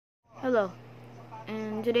Hello,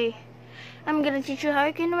 and today I'm gonna teach you how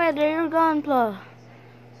you can weather your gunpla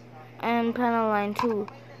and panel line too.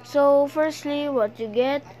 So firstly what you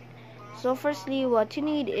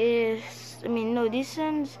need is, this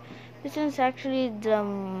one's actually the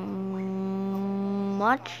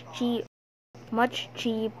much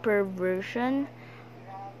cheaper version.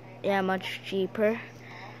 Yeah, much cheaper.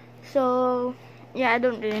 So yeah, I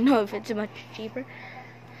don't really know if it's much cheaper,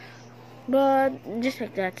 but just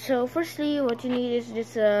like that. So firstly what you need is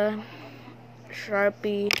just a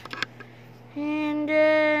Sharpie, and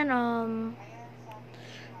then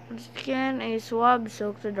once again a swab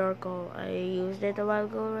soaked with charcoal. I used it a while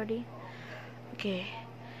ago already. Okay,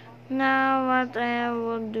 now what I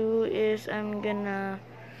will do is I'm gonna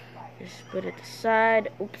just put it aside.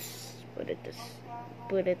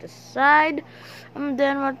 Put it aside. And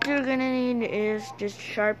then what you're gonna need is just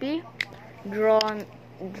Sharpie. Draw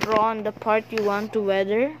on the part you want to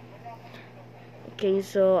weather. Okay,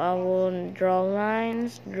 so I will draw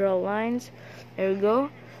lines. There we go.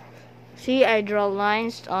 See, I draw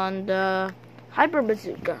lines on the Hyper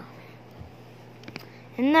Bazooka.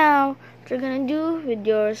 And now what you're gonna do with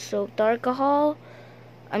your soaked alcohol,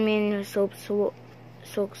 soaked swab,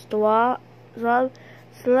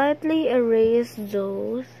 slightly erase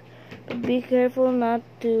those, but be careful not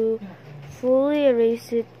to fully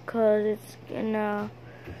erase it because it's gonna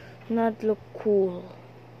not look cool.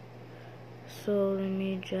 So let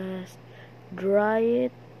me just dry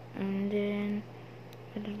it, and then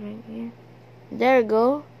there we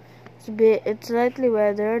go. It's slightly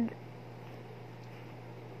weathered.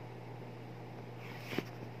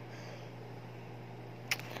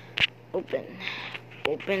 Open.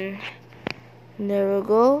 There we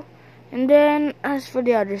go. And then as for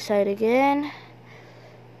the other side again,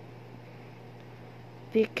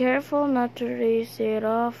 be careful not to erase it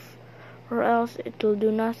off, or else it will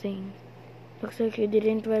do nothing. Looks like you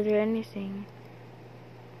didn't weather anything.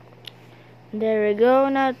 There we go.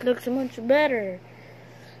 Now it looks much better.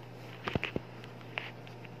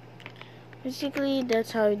 Basically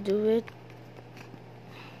that's how you do it.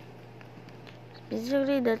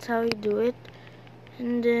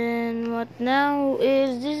 And then what now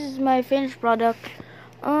is, this is my finished product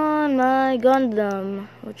on my Gundam,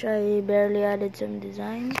 which I barely added some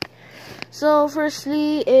designs. So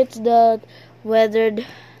firstly, it's the weathered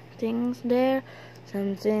things there.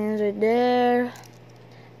 Some things right there.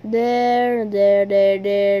 There.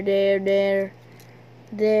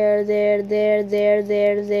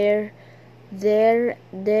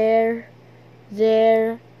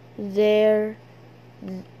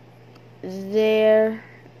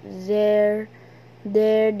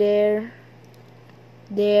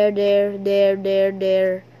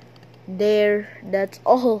 That's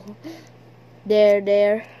all.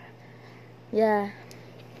 There. Yeah.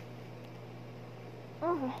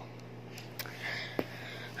 Oh.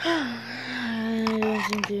 I don't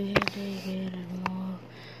seem to take it anymore.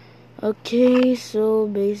 Okay, so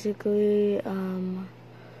basically,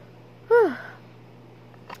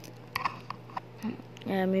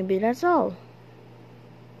 yeah, maybe that's all.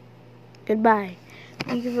 Goodbye.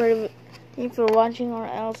 Thank you for watching, or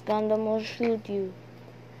else Gundam will shoot you.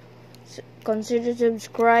 Consider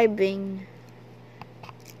subscribing,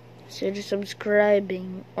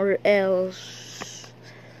 or else.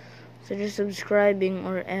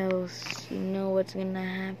 You know what's gonna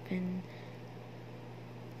happen.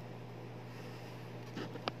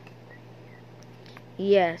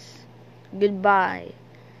 Yes. Goodbye.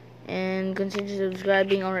 And consider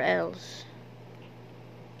subscribing, or else.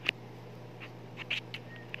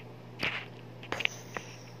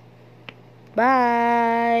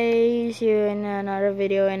 Bye. See you in another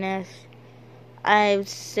video. And as I've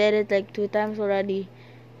said it like 2 times already,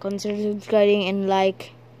 consider subscribing and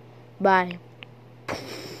like. Bye.